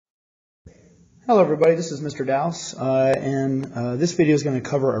Hello everybody, this is Mr. Dowse, and this video is going to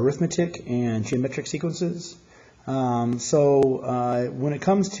cover arithmetic and geometric sequences. When it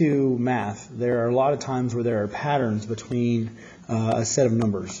comes to math, there are a lot of times where there are patterns between a set of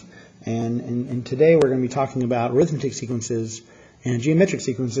numbers. And today we're going to be talking about arithmetic sequences and geometric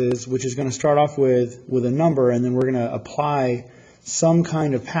sequences, which is going to start off with a number, and then we're going to apply some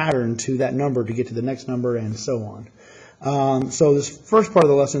kind of pattern to that number to get to the next number, and so on. So this first part of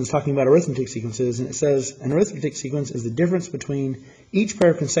the lesson is talking about arithmetic sequences, and it says an arithmetic sequence is the difference between each pair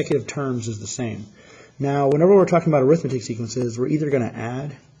of consecutive terms is the same. Now, whenever we're talking about arithmetic sequences, we're either going to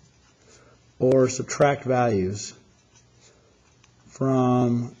add or subtract values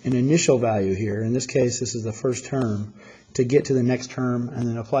from an initial value here. In this case, this is the first term, to get to the next term, and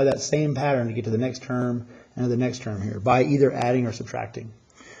then apply that same pattern to get to the next term and the next term here by either adding or subtracting.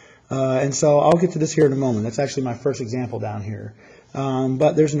 And so I'll get to this here in a moment. That's actually my first example down here.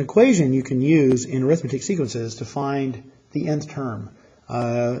 But there's an equation you can use in arithmetic sequences to find the nth term.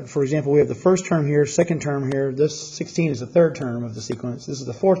 For example, we have the first term here, second term here. This 16 is the third term of the sequence. This is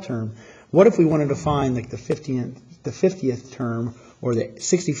the fourth term. What if we wanted to find like the 50th term, or the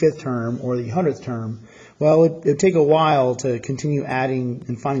 65th term, or the 100th term? Well, it would take a while to continue adding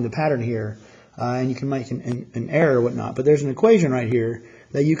and finding the pattern here, and you can make an error or whatnot. But there's an equation right here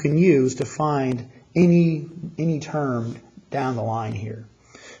that you can use to find any term down the line here.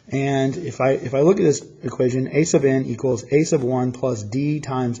 And if I look at this equation, a sub n equals a sub 1 plus d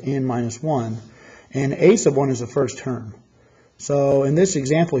times n minus 1, and a sub 1 is the first term. So in this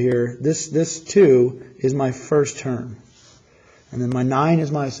example here, this 2 is my first term. And then my 9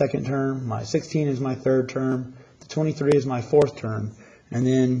 is my second term, my 16 is my third term, the 23 is my fourth term, and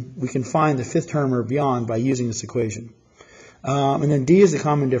then we can find the fifth term or beyond by using this equation. And then d is the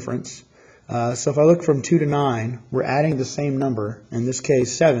common difference. So if I look from 2 to 9, we're adding the same number, in this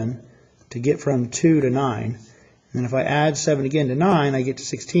case 7, to get from 2 to 9. And then if I add 7 again to 9, I get to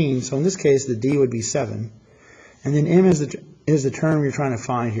 16. So in this case, the d would be 7. And then m is the term you're trying to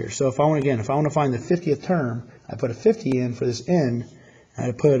find here. So if I want to find the 50th term, I put a 50 in for this n,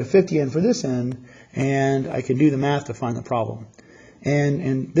 I put a 50 in for this n, and I can do the math to find the problem.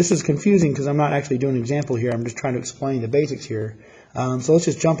 And this is confusing because I'm not actually doing an example here. I'm just trying to explain the basics here. So let's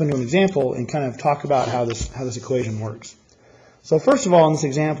just jump into an example and kind of talk about how this equation works. So first of all, in this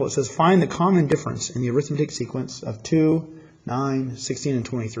example, it says find the common difference in the arithmetic sequence of 2, 9, 16, and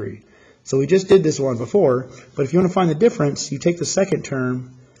 23. So we just did this one before, but if you want to find the difference, you take the second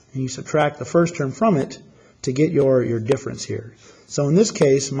term and you subtract the first term from it to get your difference here. So in this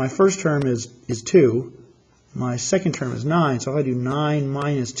case, my first term is 2. My second term is 9, so if I do 9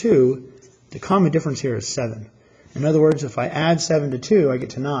 minus 2, the common difference here is 7. In other words, if I add 7 to 2, I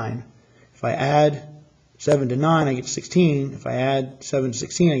get to 9. If I add 7 to 9, I get to 16. If I add 7 to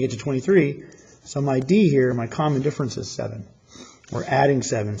 16, I get to 23. So my d here, my common difference is 7. We're adding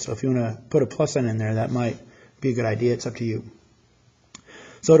 7, so if you want to put a plus sign in there, that might be a good idea. It's up to you.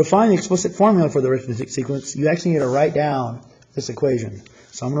 So to find the explicit formula for the arithmetic sequence, you actually need to write down this equation.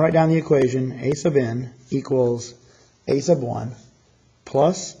 So I'm going to write down the equation, a sub n equals a sub 1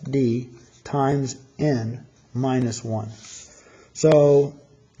 plus d times n minus 1. So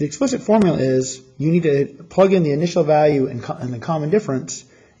the explicit formula is you need to plug in the initial value and the common difference,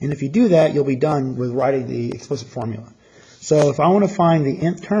 and if you do that, you'll be done with writing the explicit formula. So if I want to find the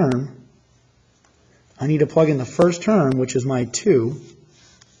nth term, I need to plug in the first term, which is my 2,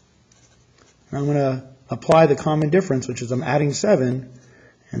 and I'm going to apply the common difference, which is I'm adding 7,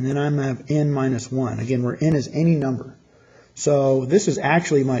 and then I'm going to have n minus 1. Again, where n is any number. So this is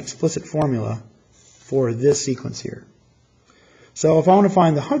actually my explicit formula for this sequence here. So if I want to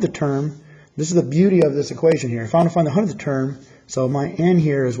find the 100th term, this is the beauty of this equation here. If I want to find the 100th term, so my n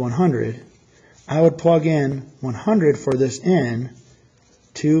here is 100, I would plug in 100 for this n,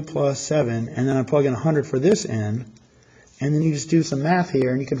 2 plus 7, and then I plug in 100 for this n, and then you just do some math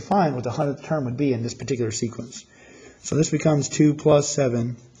here, and you can find what the 100th term would be in this particular sequence. So this becomes 2 plus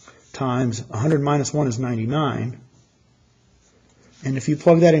 7 times 100 minus 1 is 99. And if you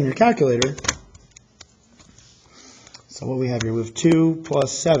plug that in your calculator, so what we have here, we have 2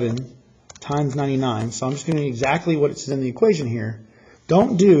 plus 7 times 99. So I'm just doing exactly what it says in the equation here.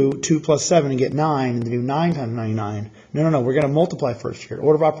 Don't do 2 plus 7 and get 9 and then do 9 times 99. No. We're going to multiply first here.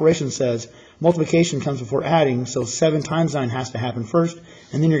 Order of operations says multiplication comes before adding, so 7 times 9 has to happen first,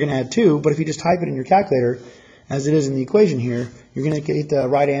 and then you're going to add 2. But if you just type it in your calculator, as it is in the equation here, you're going to get the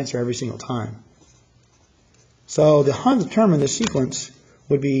right answer every single time. So the 100th term in this sequence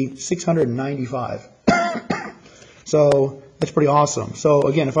would be 695. So that's pretty awesome. So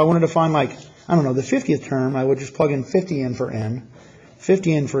again, if I wanted to find, like, I don't know, the 50th term, I would just plug in 50 in for n,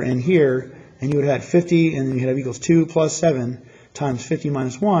 50 in for n here, and you would have had 50, and then you have equals 2 plus 7 times 50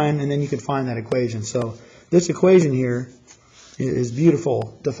 minus 1, and then you could find that equation. So this equation here is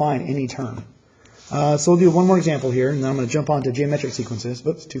beautiful to find any term. So we'll do one more example here, and then I'm going to jump on to geometric sequences.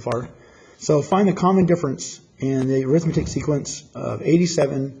 Oops, too far. So find the common difference in the arithmetic sequence of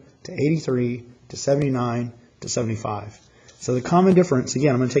 87 to 83 to 79 to 75. So the common difference,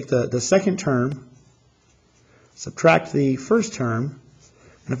 again, I'm going to take the second term, subtract the first term,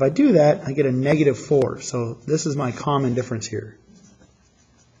 and if I do that, I get a negative 4. So this is my common difference here.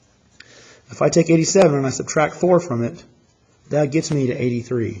 If I take 87 and I subtract 4 from it, that gets me to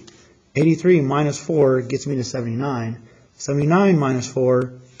 83. 83 minus 4 gets me to 79. 79 minus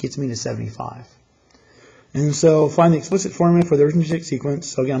 4 gets me to 75. And so find the explicit formula for the arithmetic sequence.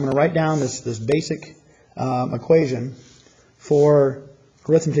 So again, I'm going to write down this basic equation for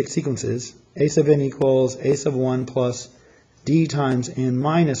arithmetic sequences. A sub n equals a sub 1 plus d times n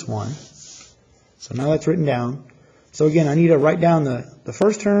minus 1. So now that's written down. So again, I need to write down the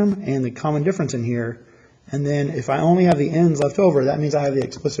first term and the common difference in here. And then if I only have the n's left over, that means I have the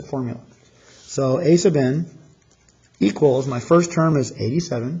explicit formula. So a sub n equals, my first term is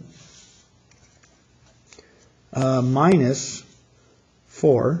 87 minus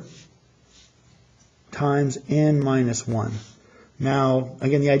 4 times n minus 1. Now,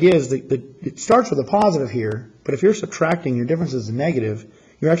 again, the idea is that it starts with a positive here, but if you're subtracting, your difference is a negative,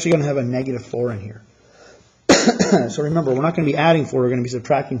 you're actually going to have a negative 4 in here. So remember, we're not going to be adding 4, we're going to be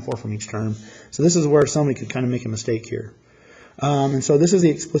subtracting 4 from each term. So this is where somebody could kind of make a mistake here. And so this is the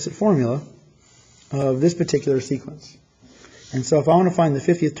explicit formula of this particular sequence. And so if I want to find the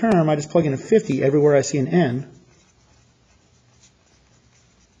 50th term, I just plug in a 50 everywhere I see an n.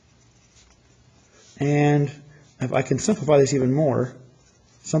 And if I can simplify this even more,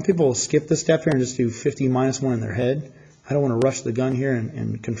 some people will skip this step here and just do 50 minus 1 in their head. I don't want to rush the gun here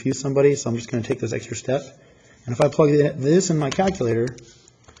and confuse somebody, so I'm just going to take this extra step. And if I plug this in my calculator,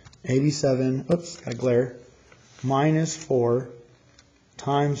 87, oops, got a glare, minus 4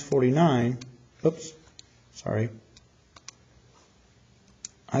 times 49, oops, sorry,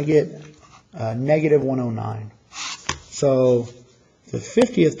 I get negative 109. So the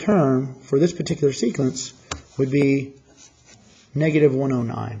 50th term for this particular sequence would be negative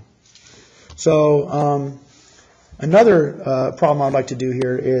 109. So another problem I'd like to do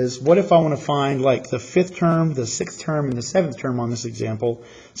here is, what if I want to find like the 5th term, the 6th term, and the 7th term on this example?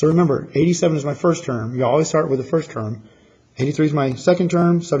 So remember, 87 is my first term. You always start with the first term. 83 is my second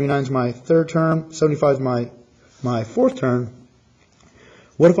term. 79 is my third term. 75 is my fourth term.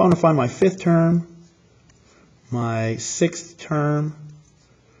 What if I want to find my 5th term, my 6th term,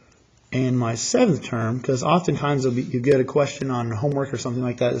 and my 7th term? Because oftentimes you get a question on homework or something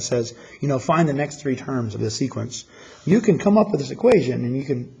like that that says, find the next 3 terms of the sequence. You can come up with this equation, and you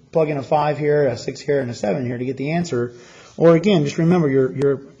can plug in a 5 here, a 6 here, and a 7 here to get the answer. Or again, just remember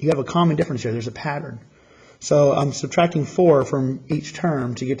you have a common difference here. There's a pattern. So I'm subtracting 4 from each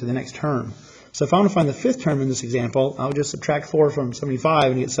term to get to the next term. So if I want to find the 5th term in this example, I'll just subtract 4 from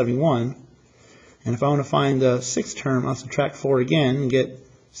 75 and get 71. And if I want to find the 6th term, I'll subtract 4 again and get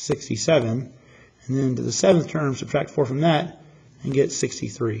 67. And then to the 7th term, subtract 4 from that and get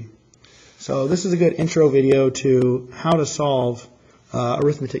 63. So this is a good intro video to how to solve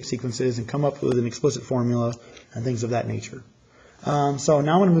arithmetic sequences and come up with an explicit formula and things of that nature. So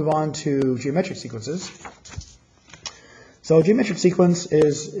now I'm going to move on to geometric sequences. So geometric sequence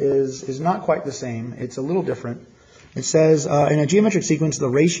is not quite the same. It's a little different. It says in a geometric sequence, the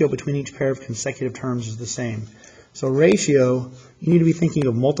ratio between each pair of consecutive terms is the same. So ratio, you need to be thinking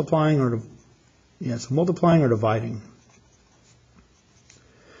of multiplying or dividing.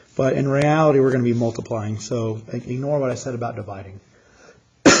 But in reality, we're going to be multiplying. So ignore what I said about dividing.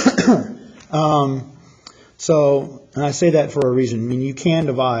 And I say that for a reason. I mean, you can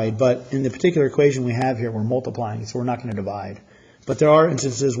divide, but in the particular equation we have here, we're multiplying, so we're not going to divide. But there are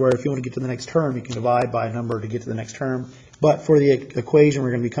instances where if you want to get to the next term, you can divide by a number to get to the next term. But for the equation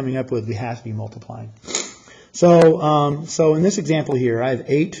we're going to be coming up with, we have to be multiplying. So in this example here, I have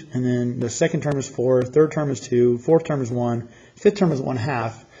 8, and then the second term is 4, third term is 2, fourth term is 1, fifth term is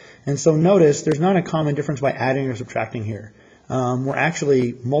 1/2. And so notice there's not a common difference by adding or subtracting here. We're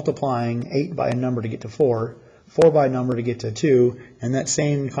actually multiplying 8 by a number to get to 4, 4 by a number to get to 2, and that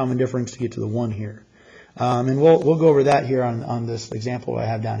same common difference to get to the 1 here. And we'll go over that here on this example I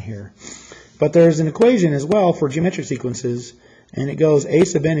have down here. But there's an equation as well for geometric sequences, and it goes a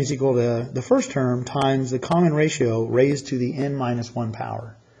sub n is equal to the first term times the common ratio raised to the n minus 1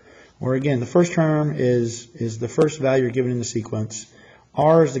 power. Where again, the first term is the first value given in the sequence.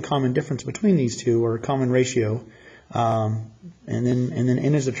 R is the common difference between these two, or common ratio. and then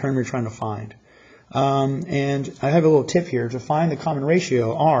n is the term you're trying to find. And I have a little tip here. To find the common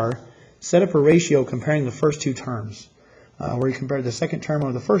ratio, R, set up a ratio comparing the first two terms, where you compare the second term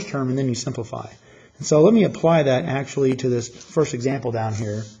over the first term, and then you simplify. And so let me apply that actually to this first example down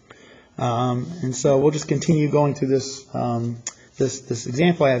here. And so we'll just continue going through this, this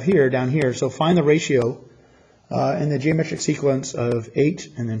example I have here, down here. So find the ratio in the geometric sequence of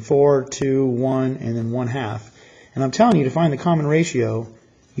 8, and then 4, 2, 1, and then 1/2. And I'm telling you, to find the common ratio,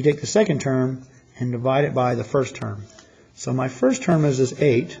 you take the second term and divide it by the first term. So my first term is this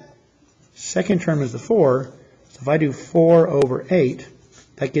 8, second term is the 4, so if I do 4 over 8,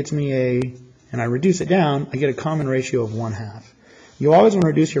 that gets me and I reduce it down, I get a common ratio of 1/2. You always want to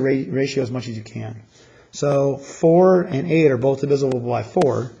reduce your ratio as much as you can. So 4 and 8 are both divisible by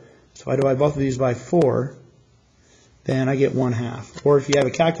 4, so if I divide both of these by 4, then I get 1/2. Or if you have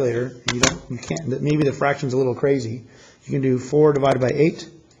a calculator, and you can't, maybe the fraction's a little crazy, you can do 4 divided by 8,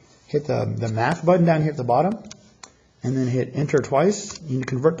 hit the math button down here at the bottom, and then hit enter twice. You can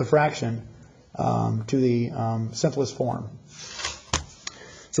convert the fraction to the simplest form.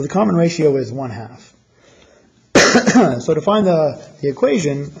 So the common ratio is 1/2. So to find the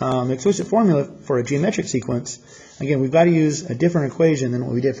equation, the explicit formula for a geometric sequence, again, we've got to use a different equation than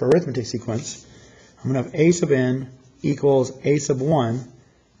what we did for arithmetic sequence. I'm going to have a sub n equals a sub 1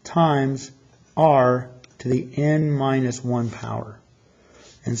 times r to the n minus 1 power.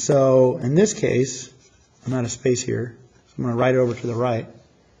 And so in this case, I'm out of space here, so I'm going to write it over to the right.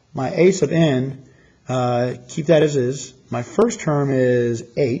 My a sub n, keep that as is. My first term is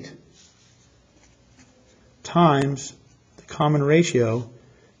 8 times the common ratio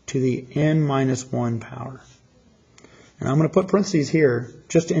to the n minus 1 power. And I'm going to put parentheses here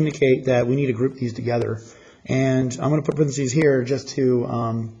just to indicate that we need to group these together. And I'm going to put parentheses here just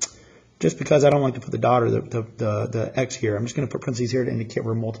because I don't like to put the dot or the x here. I'm just going to put parentheses here to indicate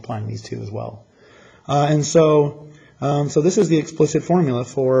we're multiplying these two as well. So this is the explicit formula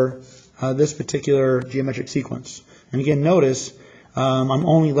for this particular geometric sequence. And again, notice I'm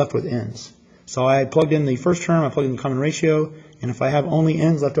only left with n's. So I plugged in the first term, I plugged in the common ratio, and if I have only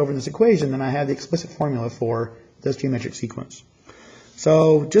n's left over in this equation, then I have the explicit formula for this geometric sequence.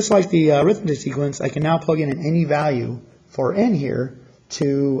 So just like the arithmetic sequence, I can now plug in any value for n here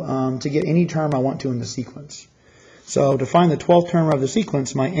to get any term I want to in the sequence. So to find the 12th term of the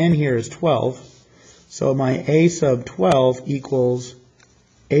sequence, my n here is 12. So my a sub 12 equals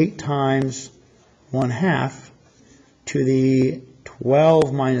 8 times 1/2 to the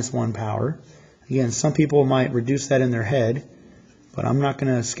 12 minus 1 power. Again, some people might reduce that in their head, but I'm not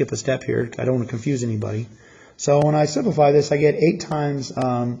going to skip a step here. I don't want to confuse anybody. So when I simplify this, I get 8 times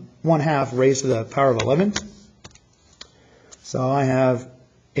 1/2 raised to the power of 11. So I have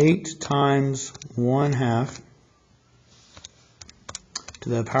 8 times 1/2 to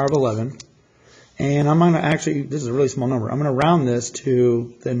the power of 11. And I'm going to actually, this is a really small number, I'm going to round this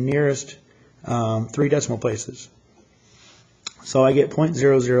to the nearest 3 decimal places. So I get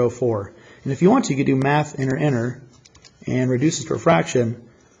 0.004. And if you want to, you could do math enter and reduce this to a fraction.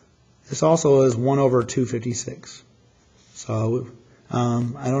 This also is 1 over 256. So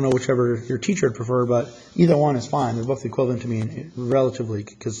I don't know whichever your teacher would prefer, but either one is fine. They're both equivalent to me relatively,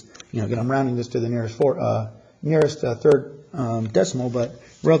 because again, I'm rounding this to the nearest third decimal, but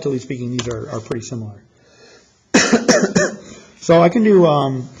relatively speaking, these are pretty similar. So I can do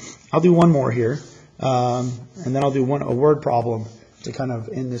I'll do one more here, and then I'll do a word problem to kind of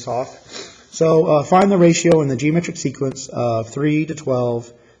end this off. So find the ratio in the geometric sequence of 3 to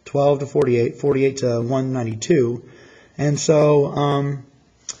 12, 12 to 48, 48 to 192. And so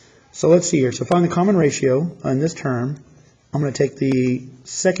let's see here. So find the common ratio in this term. I'm going to take the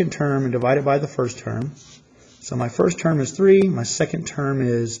second term and divide it by the first term. So my first term is 3, my second term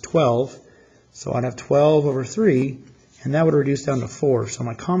is 12. So I'd have 12 over 3, and that would reduce down to 4. So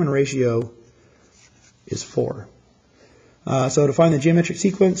my common ratio is 4. So to find the geometric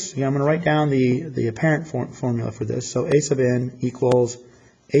sequence, I'm going to write down the apparent formula for this. So a sub n equals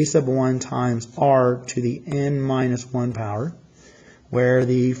a sub 1 times r to the n minus 1 power, where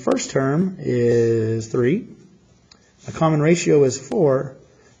the first term is 3, the common ratio is 4,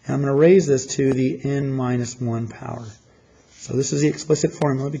 and I'm going to raise this to the n minus 1 power. So this is the explicit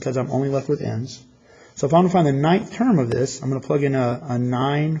formula because I'm only left with n's. So if I want to find the 9th term of this, I'm going to plug in a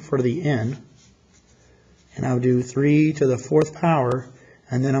 9 for the n, and I'll do 3 to the 4th power,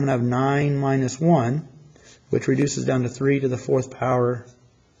 and then I'm going to have 9 minus 1, which reduces down to 3 to the 4th power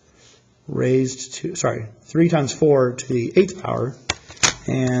raised to, 3 times 4 to the 8th power,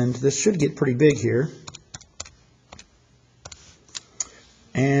 and this should get pretty big here.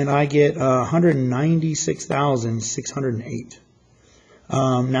 and I get 196,608.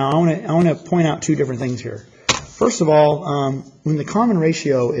 Now I want to point out two different things here. First of all, when the common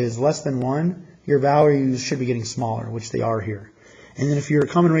ratio is less than 1, your values should be getting smaller, which they are here. And then if your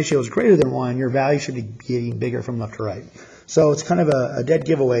common ratio is greater than 1, your value should be getting bigger from left to right. So it's kind of a dead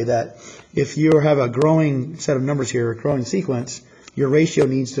giveaway that if you have a growing set of numbers here, a growing sequence, your ratio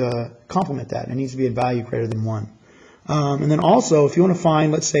needs to complement that. It needs to be a value greater than 1. And then also, if you want to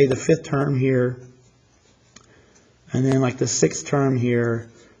find, let's say, the 5th term here, and then like the 6th term here,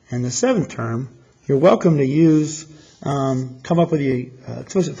 and the 7th term, you're welcome to use, come up with the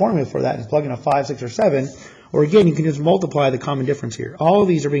explicit formula for that and plug in a 5, 6, or 7. Or again, you can just multiply the common difference here. All of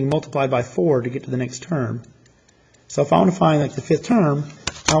these are being multiplied by 4 to get to the next term. So if I want to find like the 5th term,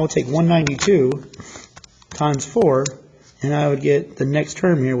 I will take 192 times 4, and I would get the next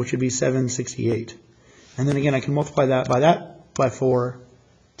term here, which would be 768. And then again, I can multiply that by 4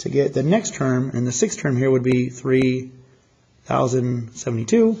 to get the next term, and the 6th term here would be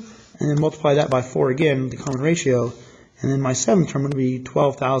 3,072, and then multiply that by 4 again, the common ratio, and then my 7th term would be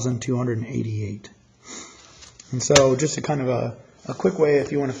 12,288. And so just a kind of a quick way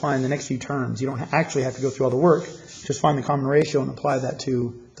if you want to find the next few terms. You don't actually have to go through all the work. Just find the common ratio and apply that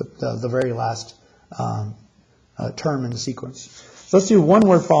to the very last term in the sequence. So let's do one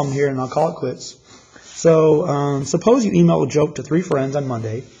word problem here, and I'll call it quits. So suppose you email a joke to 3 friends on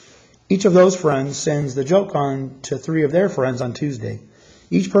Monday. Each of those friends sends the joke on to 3 of their friends on Tuesday.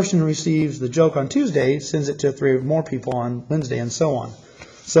 Each person who receives the joke on Tuesday sends it to 3 more people on Wednesday, and so on.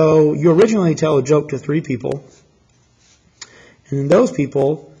 So you originally tell a joke to 3 people, and then those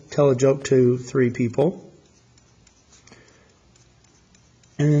people tell a joke to 3 people,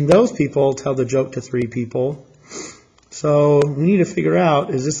 and then those people tell the joke to 3 people. So we need to figure out,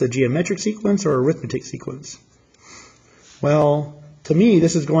 is this a geometric sequence or arithmetic sequence? Well, to me,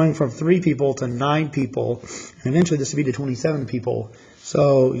 this is going from 3 people to 9 people, and eventually this will be to 27 people.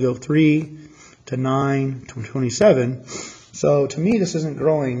 So you go 3 to 9 to 27. So to me, this isn't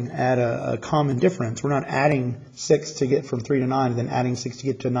growing at a common difference. We're not adding 6 to get from 3 to 9, and then adding 6 to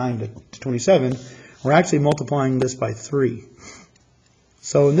get to 9 to 27. We're actually multiplying this by 3.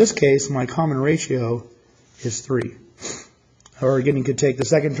 So in this case, my common ratio is 3. Or again, you could take the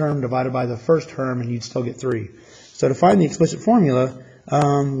 2nd term divided by the 1st term, and you'd still get 3. So to find the explicit formula,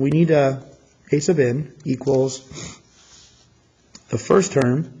 we need a sub n equals the 1st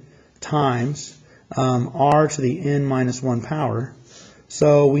term times r to the n minus 1 power.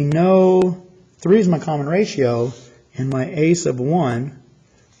 So we know 3 is my common ratio, and my a sub 1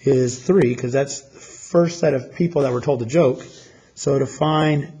 is 3, because that's the first set of people that were told the joke. So to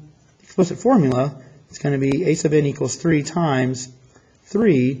find the explicit formula, it's going to be a sub n equals 3 times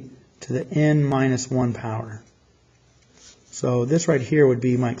 3 to the n minus 1 power. So this right here would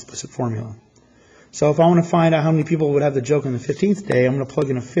be my explicit formula. So if I want to find out how many people would have the joke on the 15th day, I'm going to plug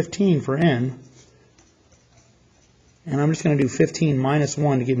in a 15 for n. And I'm just going to do 15 minus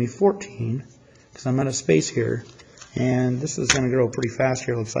 1 to give me 14, because I'm out of space here. And this is going to grow pretty fast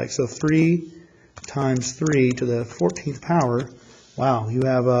here, it looks like. So 3 times 3 to the 14th power. Wow, you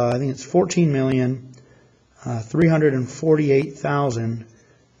have, I think it's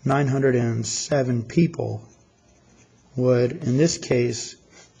 14,348,907 people would, in this case,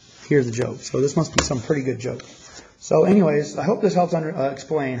 hear the joke. So this must be some pretty good joke. So anyways, I hope this helps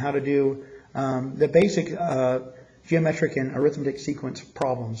explain how to do the basic geometric and arithmetic sequence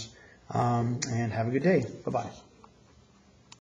problems. And have a good day. Bye-bye.